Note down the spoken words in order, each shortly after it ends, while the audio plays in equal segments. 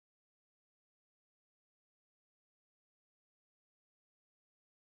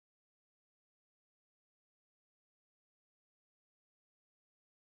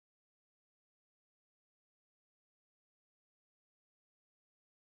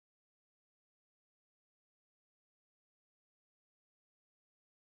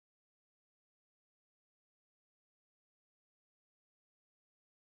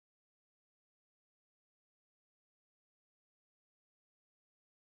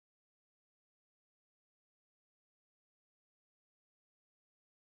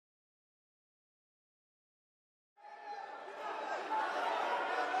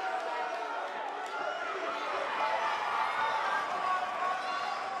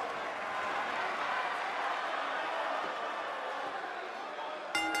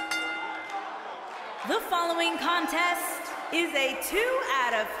The following contest is a 2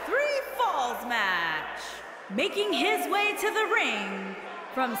 out of 3 falls match. Making his way to the ring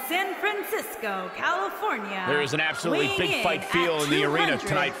from San Francisco, California. There is an absolutely big fight feel in the arena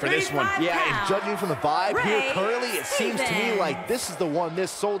tonight for this one. Yeah, and judging from the vibe here currently, it seems to me like this is the one this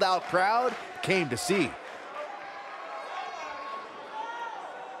sold-out crowd came to see.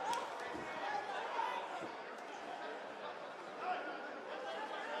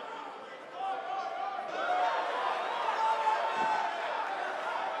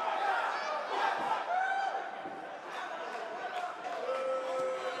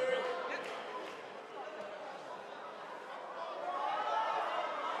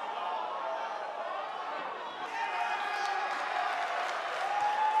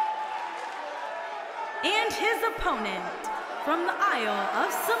 And his opponent from the Isle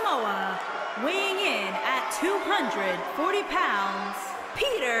of Samoa, weighing in at 240 pounds,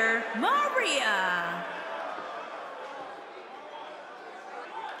 Peter Maivia.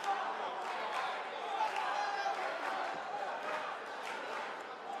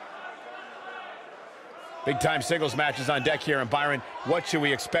 Big-time singles matches on deck here, and Byron, what should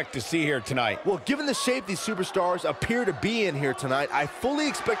we expect to see here tonight? Well, given the shape these superstars appear to be in here tonight, I fully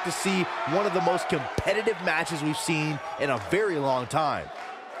expect to see one of the most competitive matches we've seen in a very long time.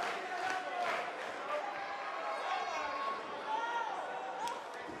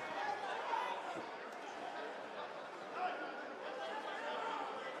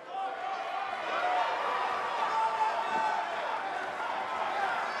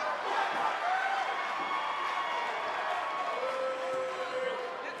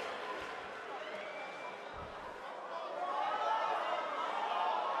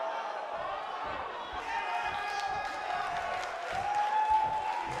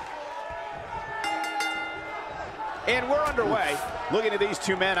 And we're underway. Looking at these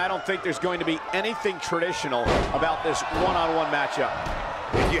two men, I don't think there's going to be anything traditional about this one-on-one matchup.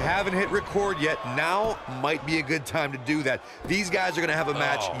 If you haven't hit record yet, now might be a good time to do that. These guys are going to have a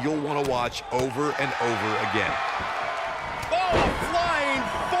match you'll want to watch over and over again. Oh, a flying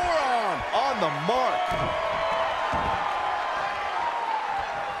forearm on the mark.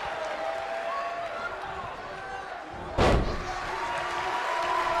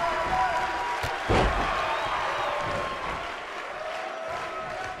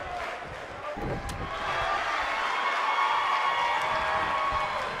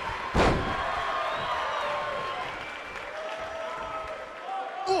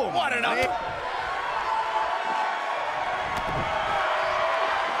 What an up.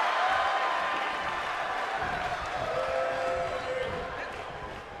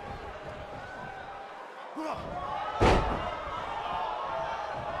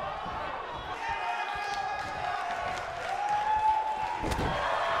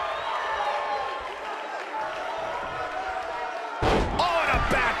 Oh, and a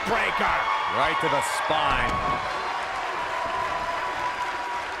backbreaker. Right to the spine.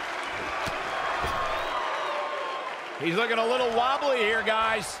 He's looking a little wobbly here,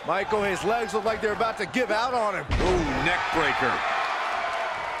 guys. Michael, his legs look like they're about to give out on him. Ooh, neck breaker.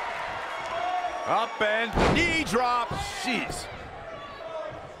 Up and knee drop. Jeez.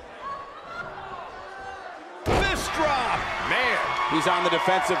 Fist drop. Man. He's on the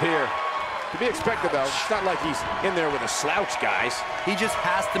defensive here. To be expected, though. It's not like he's in there with a slouch, guys. He just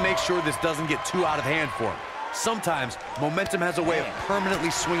has to make sure this doesn't get too out of hand for him. Sometimes, momentum has a way of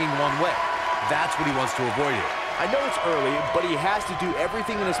permanently swinging one way. That's what he wants to avoid here. I know it's early, but he has to do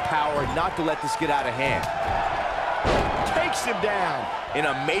everything in his power not to let this get out of hand. Takes him down in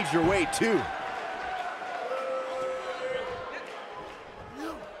a major way, too.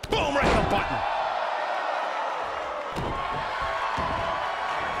 Boom, right in the button.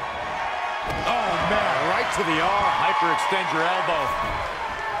 Oh, man, right to the arm. Hyperextend your elbow.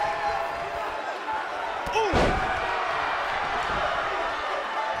 Ooh.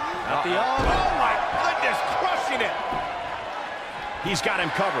 Not the arm. Oh, my goodness, crushing it. He's got him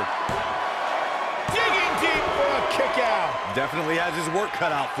covered. Digging deep for a kick out. Definitely has his work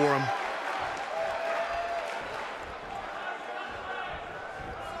cut out for him.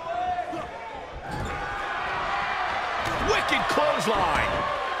 Wicked clothesline.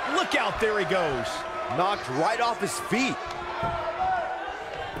 Look out, there he goes. Knocked right off his feet.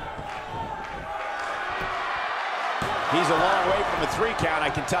 He's a long way from a 3 count, I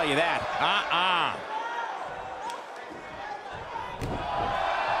can tell you that.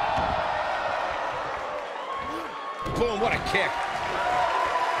 Boom, what a kick.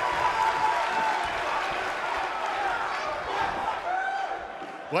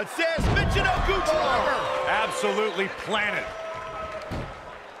 What's this? Michinoku driver. Absolutely planted.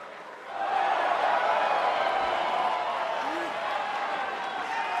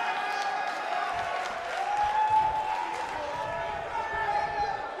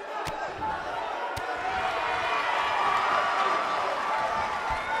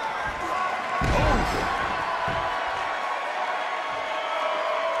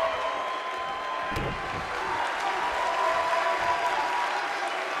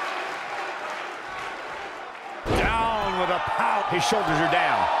 power. His shoulders are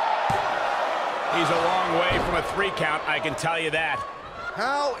down. He's a long way from a 3 count, I can tell you that.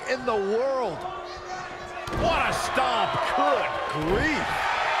 How in the world? What a stomp. Good grief.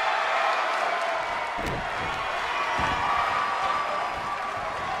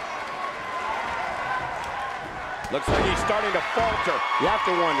 Looks like he's starting to falter. You have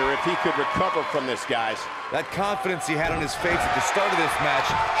to wonder if he could recover from this, guys. That confidence he had on his face at the start of this match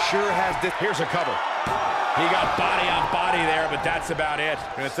sure has... Here's a cover. He got body on body there, but that's about it.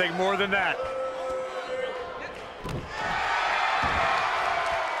 Gonna take more than that.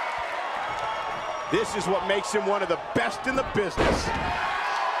 This is what makes him one of the best in the business.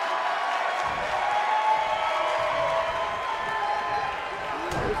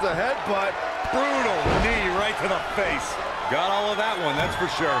 Here's the headbutt. Brutal knee right to the face. Got all of that one, that's for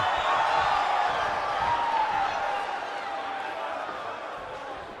sure.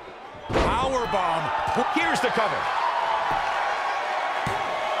 Powerbomb. Here's the cover.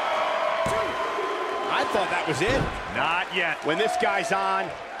 I thought that was it. Not yet. When this guy's on,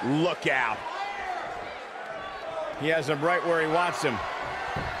 look out. He has him right where he wants him.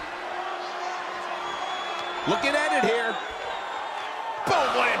 Looking at it here.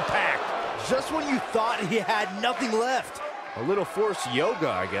 Boom, what impact. Just when you thought he had nothing left. A little forced yoga,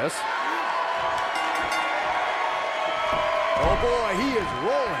 I guess. Oh boy, he is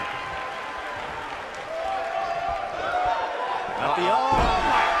rolling. Not the arm. Oh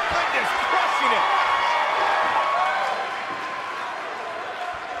my goodness, crushing it.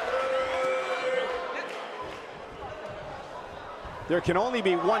 There can only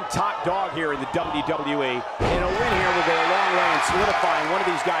be one top dog here in the WWE, and a win here will go a long way in solidifying one of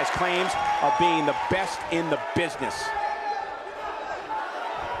these guys' claims of being the best in the business.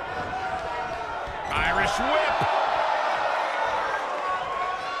 Irish whip.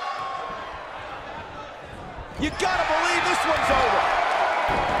 You gotta believe this one's over.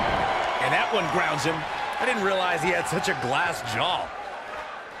 And that one grounds him. I didn't realize he had such a glass jaw.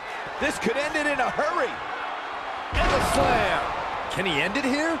 This could end it in a hurry. And the slam. Can he end it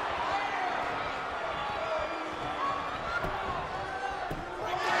here?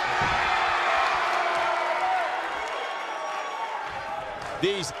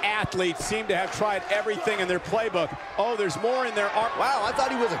 These athletes seem to have tried everything in their playbook. Oh, there's more in their arm. Wow, I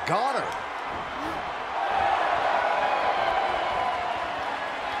thought he was a goner.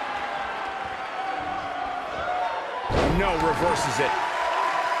 No, reverses it.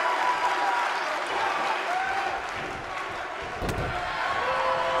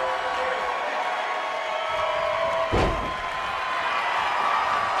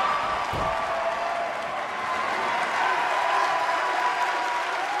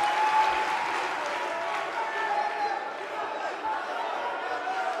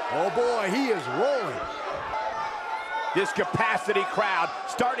 Oh boy, he is rolling. This capacity crowd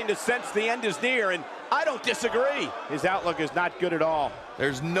starting to sense the end is near, and I don't disagree. His outlook is not good at all.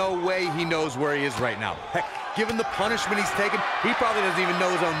 There's no way he knows where he is right now. Heck, given the punishment he's taken, he probably doesn't even know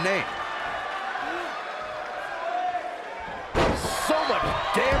his own name. So much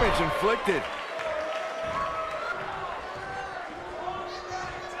damage inflicted.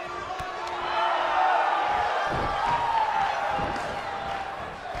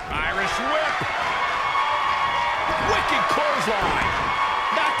 Irish whip. Wicked clothesline.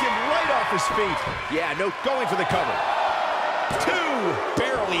 Knocked him right off his feet. Yeah, no, going for the cover. 2,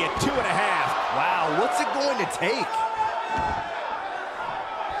 barely at 2.5. Wow, what's it going to take?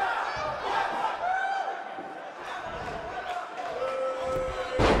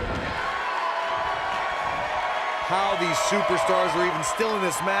 How these superstars are even still in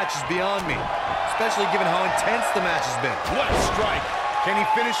this match is beyond me, especially given how intense the match has been. What a strike. Can he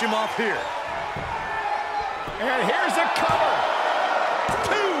finish him off here? And here's a cover.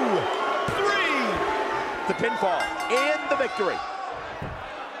 2, 3. The pinfall and the victory.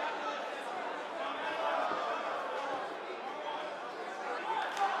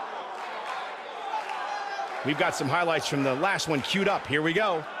 We've got some highlights from the last one queued up. Here we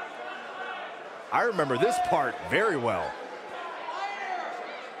go. I remember this part very well.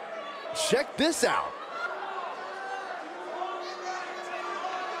 Check this out.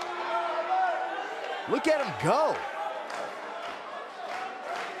 Look at him go.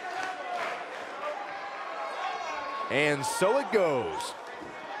 And so it goes.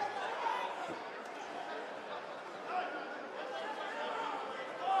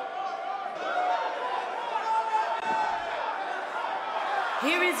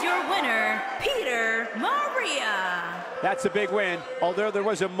 Here is your winner, Peter Maivia. That's a big win, although there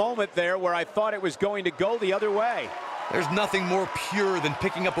was a moment there where I thought it was going to go the other way. There's nothing more pure than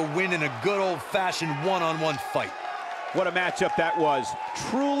picking up a win in a good old-fashioned one-on-one fight. What a matchup that was.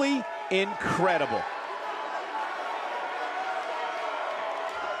 Truly incredible.